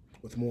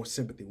 with more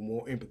sympathy,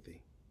 more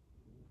empathy.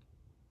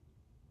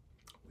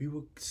 We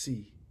will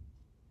see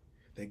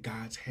that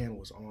God's hand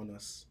was on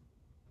us,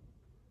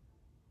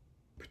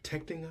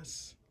 protecting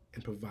us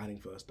and providing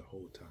for us the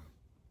whole time.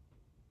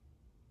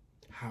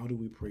 How do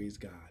we praise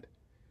God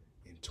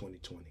in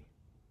 2020?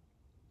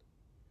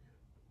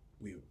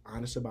 We're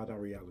honest about our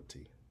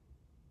reality,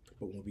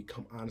 but when we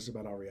become honest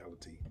about our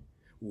reality,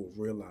 we will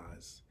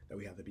realize that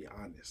we have to be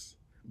honest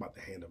about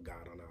the hand of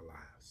God on our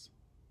lives.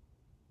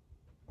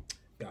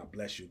 God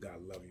bless you.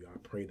 God love you. I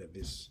pray that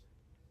this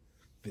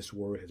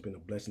word has been a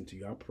blessing to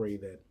you. I pray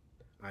that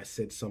I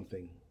said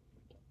something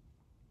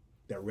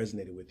that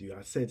resonated with you.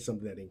 I said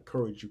something that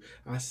encouraged you.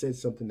 I said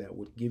something that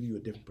would give you a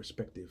different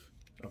perspective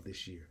of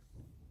this year.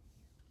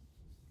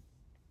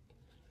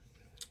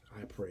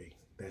 I pray.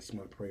 That's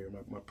my prayer.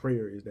 My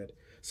prayer is that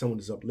someone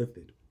is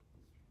uplifted.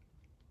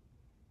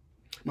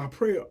 My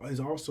prayer is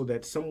also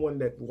that someone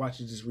that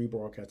watches this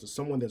rebroadcast, or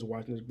someone that's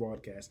watching this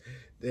broadcast,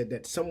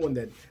 that someone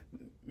that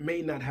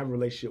may not have a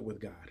relationship with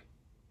God,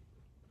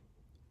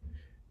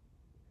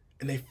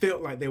 and they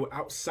felt like they were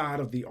outside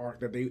of the ark,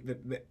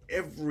 that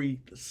every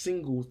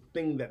single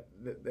thing that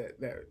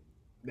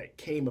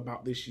came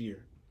about this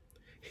year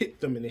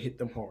hit them, and it hit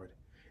them hard,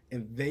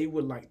 and they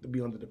would like to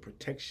be under the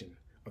protection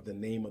of the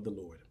name of the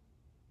Lord.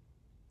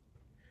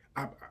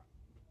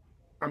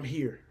 I'm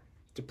here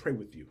to pray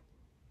with you.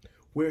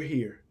 We're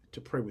here to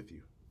pray with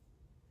you.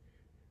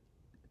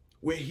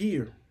 We're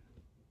here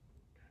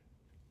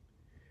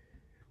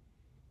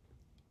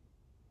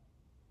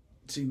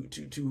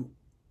to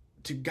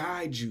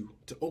guide you,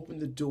 to open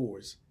the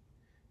doors,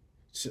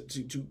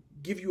 to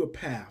give you a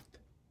path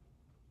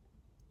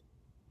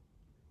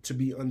to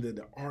be under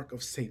the ark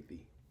of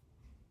safety.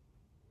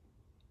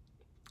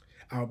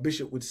 Our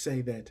bishop would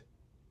say that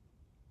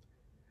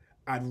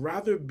I'd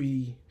rather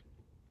be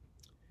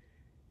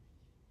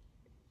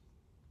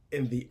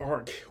in the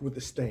ark with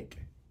the stank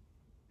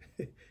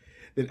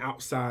than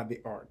outside the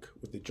ark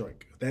with the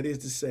drink. That is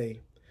to say,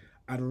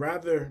 I'd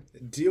rather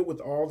deal with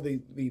all the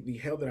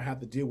hell that I have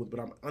to deal with, but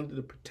I'm under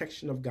the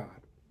protection of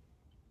God,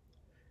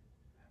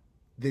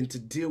 than to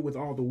deal with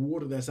all the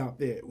water that's out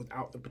there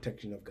without the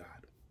protection of God.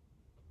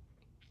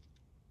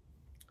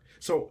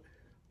 So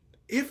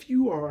if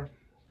you are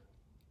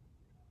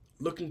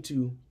looking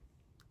to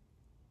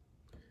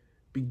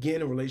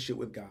begin a relationship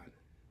with God,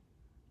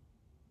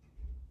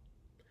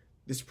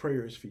 this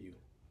prayer is for you.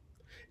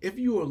 If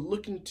you are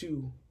looking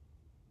to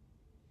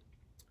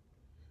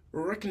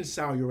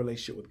reconcile your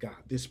relationship with God,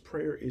 this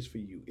prayer is for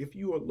you. If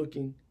you are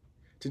looking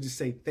to just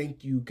say,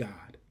 thank you,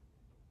 God,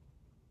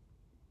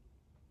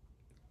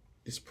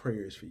 this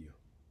prayer is for you.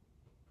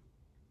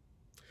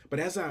 But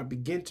as I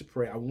begin to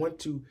pray, I want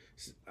to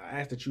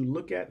ask that you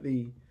look at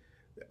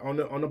on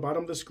the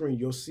bottom of the screen.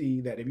 You'll see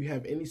that if you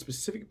have any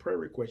specific prayer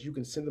requests, you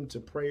can send them to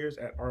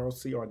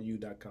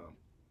prayers@rlcrdu.com.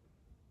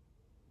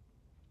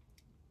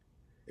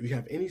 If you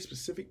have any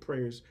specific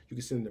prayers, you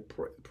can send them to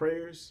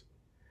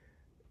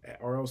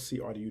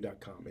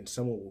prayers@rlcrdu.com, and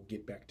someone will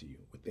get back to you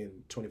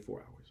within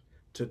 24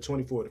 to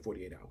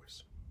 48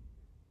 hours.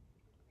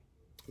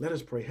 Let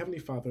us pray. Heavenly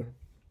Father,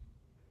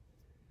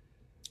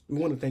 we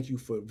want to thank you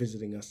for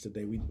visiting us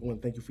today. We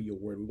want to thank you for your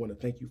word. We want to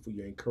thank you for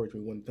your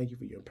encouragement. We want to thank you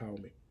for your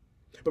empowerment.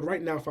 But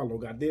right now, Father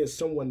God, there's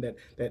someone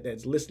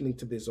that's listening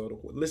to this, or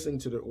watching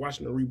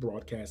the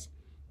rebroadcast,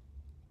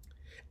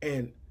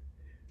 and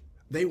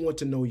they want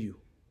to know you.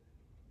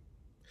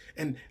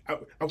 And I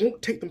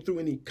won't take them through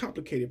any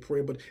complicated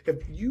prayer, but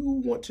if you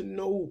want to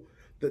know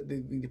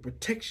the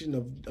protection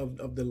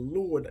of the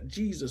Lord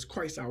Jesus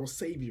Christ, our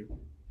Savior.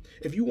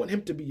 If you want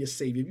him to be your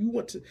Savior, if you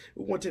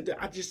want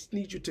to, I just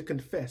need you to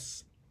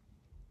confess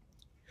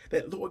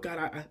that, Lord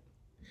God,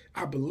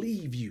 I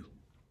believe you.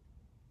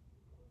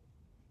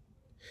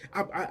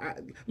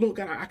 Lord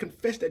God, I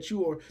confess that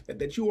you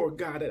are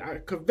God. That I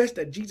confess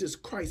that Jesus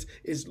Christ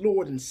is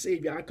Lord and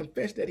Savior. I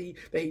confess that he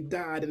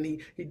died and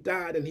he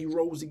died and he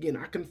rose again.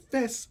 I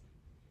confess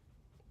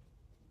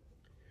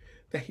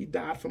that he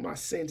died for my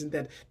sins, and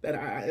that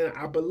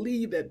I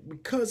believe that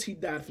because he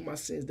died for my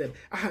sins, that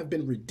I have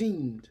been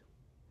redeemed.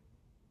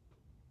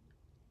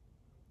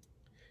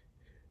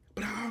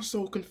 But I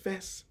also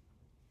confess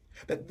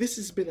that this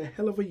has been a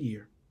hell of a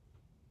year.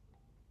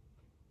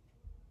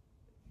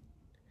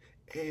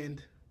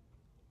 And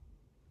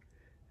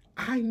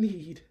I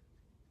need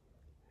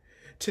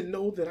to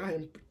know that I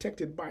am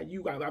protected by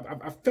you.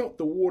 I felt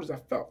the waters. I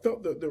felt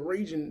the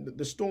raging,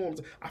 the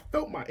storms. I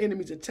felt my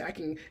enemies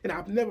attacking, and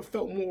I've never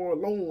felt more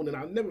alone, and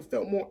I've never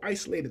felt more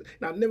isolated,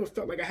 and I've never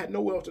felt like I had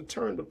nowhere else to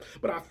turn.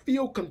 But I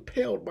feel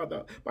compelled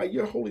by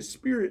your Holy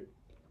Spirit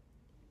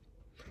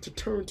to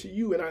turn to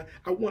you, and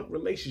I want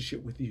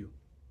relationship with you.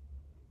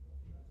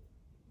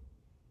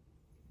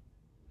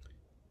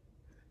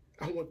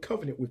 I want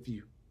covenant with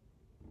you.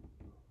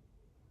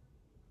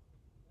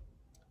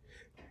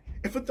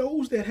 And for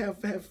those that have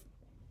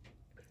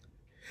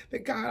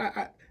that,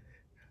 God,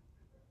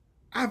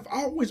 I've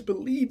always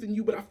believed in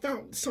you, but I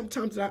found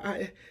sometimes that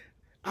I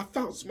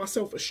found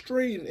myself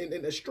astray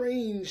and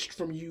estranged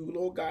from you,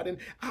 Lord God. And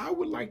I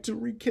would like to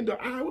rekindle.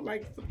 I would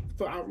like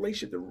for our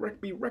relationship to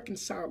be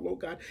reconciled,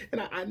 Lord God.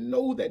 And I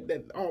know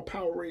that all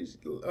power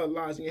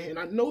lies in your hand.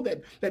 I know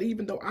that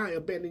even though I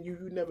abandoned you,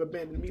 you never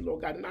abandoned me,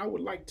 Lord God. And I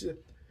would like to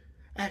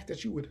ask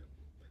that you would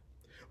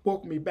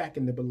welcome me back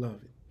in the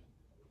beloved.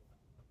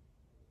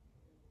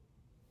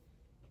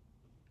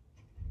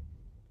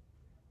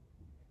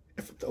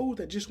 And for those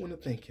that just want to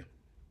thank him,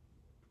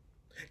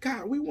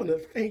 God, we want to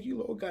thank you,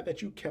 Lord God, that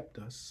you kept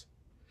us.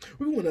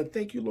 We want to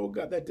thank you, Lord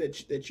God,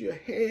 that your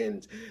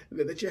hands,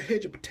 that your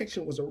hedge of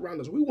protection was around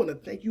us. We want to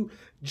thank you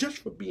just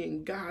for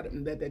being God,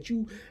 and that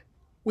you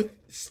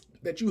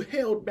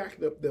held back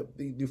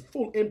the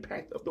full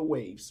impact of the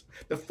waves,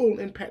 the full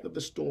impact of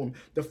the storm,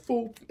 the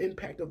full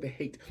impact of the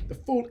hate, the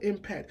full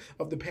impact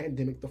of the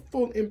pandemic, the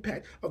full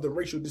impact of the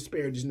racial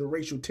disparities and the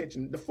racial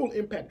tension, the full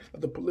impact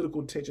of the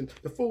political tension,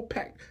 the full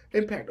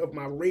impact of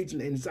my rage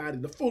and anxiety,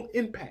 the full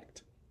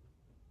impact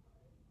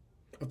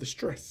of the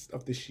stress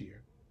of this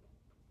year.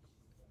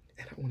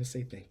 And I want to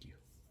say thank you.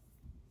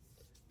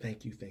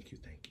 Thank you, thank you,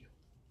 thank you.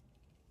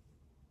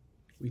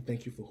 We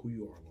thank you for who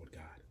you are, Lord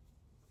God.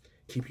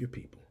 Keep your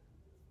people.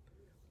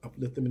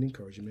 Uplift them and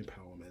encourage them,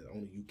 empower them as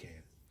only you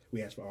can.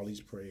 We ask for all these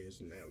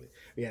prayers, and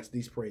we ask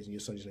these prayers in your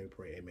son's name. We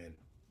pray, amen.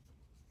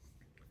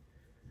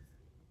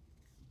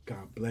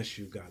 God bless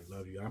you. God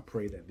love you. I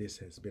pray that this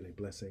has been a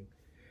blessing.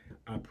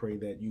 I pray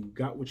that you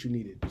got what you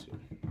needed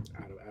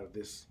out of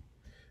this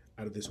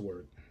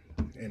word.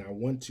 And I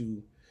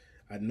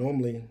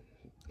normally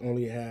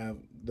only have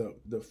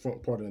the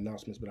front part of the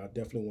announcements, but I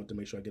definitely want to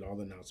make sure I get all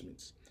the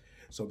announcements.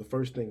 So the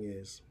first thing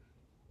is,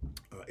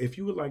 if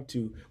you would like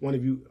to, I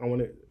want to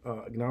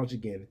acknowledge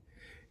again,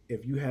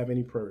 if you have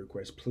any prayer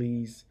requests,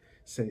 please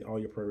send all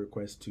your prayer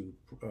requests to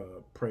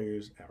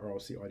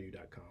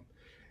prayers@rlcaudio.com.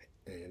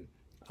 And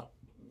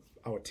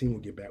our team will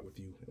get back with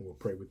you, and we'll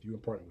pray with you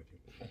and partner with you.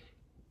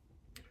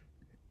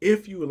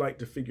 If you would like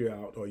to figure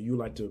out, or you would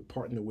like to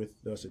partner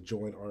with us to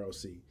join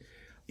RLC,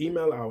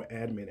 email our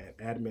admin at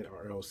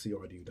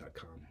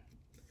admin@rlcaudio.com.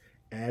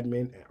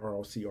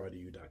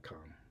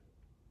 admin@rlcaudio.com.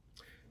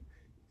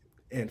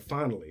 And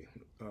finally,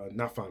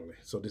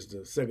 so this is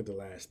the second to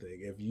last thing.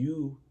 If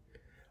you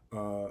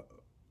are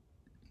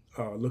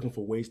looking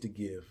for ways to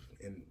give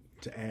and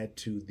to add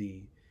to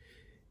the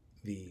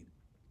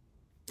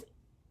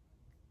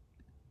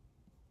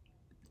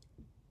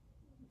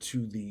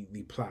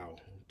plow,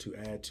 to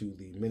add to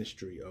the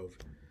ministry of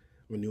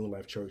Renewing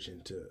Life Church,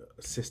 and to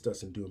assist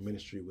us in doing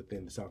ministry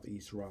within the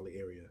Southeast Raleigh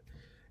area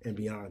and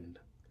beyond,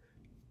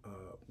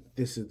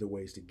 this is the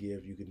ways to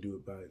give. You can do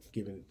it by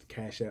giving the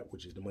Cash App,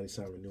 which is the money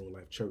sign Renewing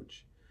Life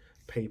Church,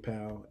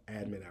 PayPal,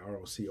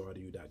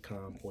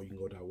 admin@rlcaudio.com, or you can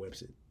go to our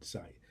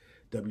website,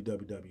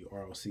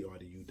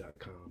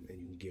 www.rlcaudio.com, and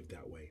you can give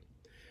that way.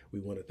 We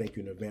want to thank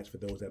you in advance for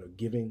those that are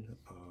giving.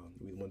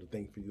 We want to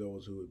thank you for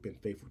those who have been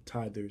faithful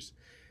tithers,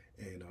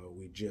 and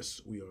we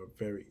are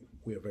very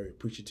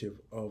appreciative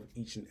of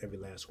each and every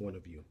last one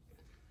of you.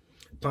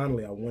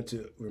 Finally, I want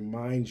to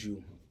remind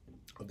you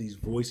of these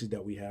voices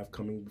that we have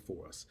coming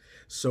before us.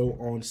 So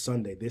on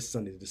Sunday,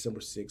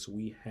 December 6th,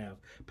 we have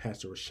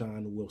Pastor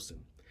Rashawn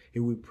Wilson. He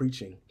will be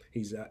preaching.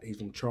 He's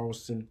from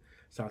Charleston,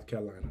 South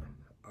Carolina,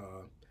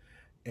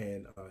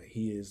 and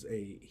he is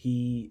a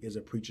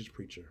preacher's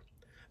preacher.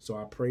 So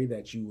I pray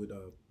that you would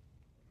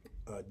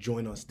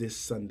join us this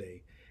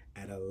Sunday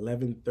at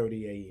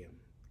 11:30 a.m.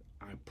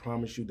 I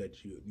promise you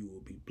that you will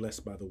be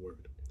blessed by the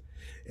word.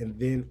 And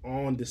then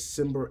on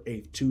December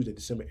 8th, Tuesday,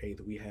 December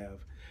 8th, we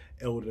have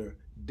Elder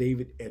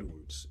David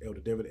Edwards,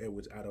 Elder David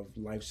Edwards, out of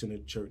Life Center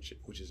Church,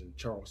 which is in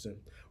Charleston,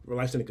 or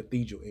Life Center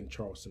Cathedral in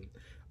Charleston.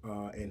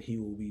 And he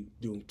will be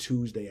doing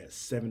Tuesday at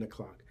 7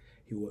 o'clock.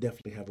 He will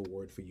definitely have a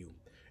word for you.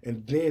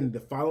 And then the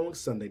following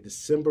Sunday,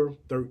 December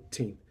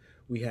 13th,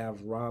 we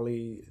have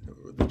Raleigh,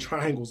 the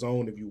Triangle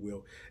Zone, if you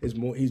will. Is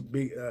more. He's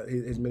big.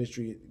 His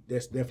ministry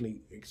that's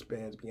definitely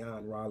expands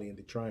beyond Raleigh and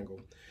the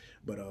Triangle,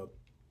 but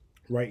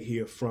right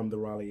here from the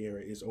Raleigh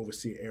area is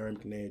Overseer Aaron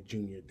McNair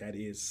Jr. That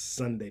is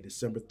Sunday,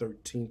 December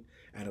 13th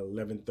at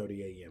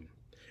 11:30 a.m.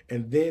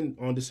 And then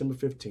on December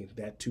 15th,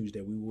 that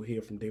Tuesday, we will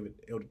hear from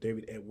Elder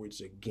David Edwards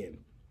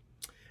again.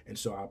 And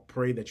so I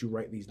pray that you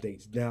write these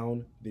dates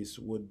down. This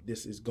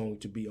is going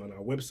to be on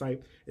our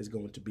website, it's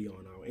going to be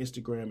on our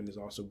Instagram, and it's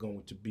also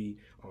going to be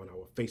on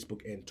our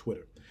Facebook and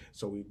Twitter.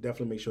 So we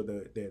definitely make sure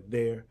that they're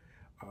there.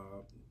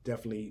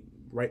 Definitely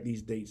write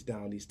these dates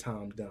down, these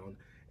times down,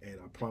 and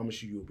I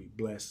promise you, you'll be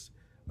blessed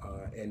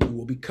and you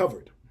will be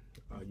covered.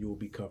 You will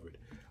be covered.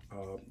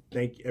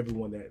 Thank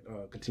everyone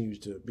that continues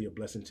to be a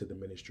blessing to the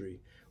ministry.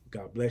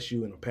 God bless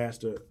you. And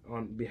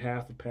on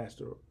behalf of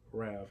Pastor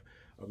Rav,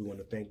 we want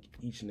to thank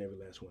each and every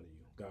last one of you.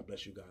 God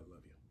bless you. God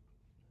love you.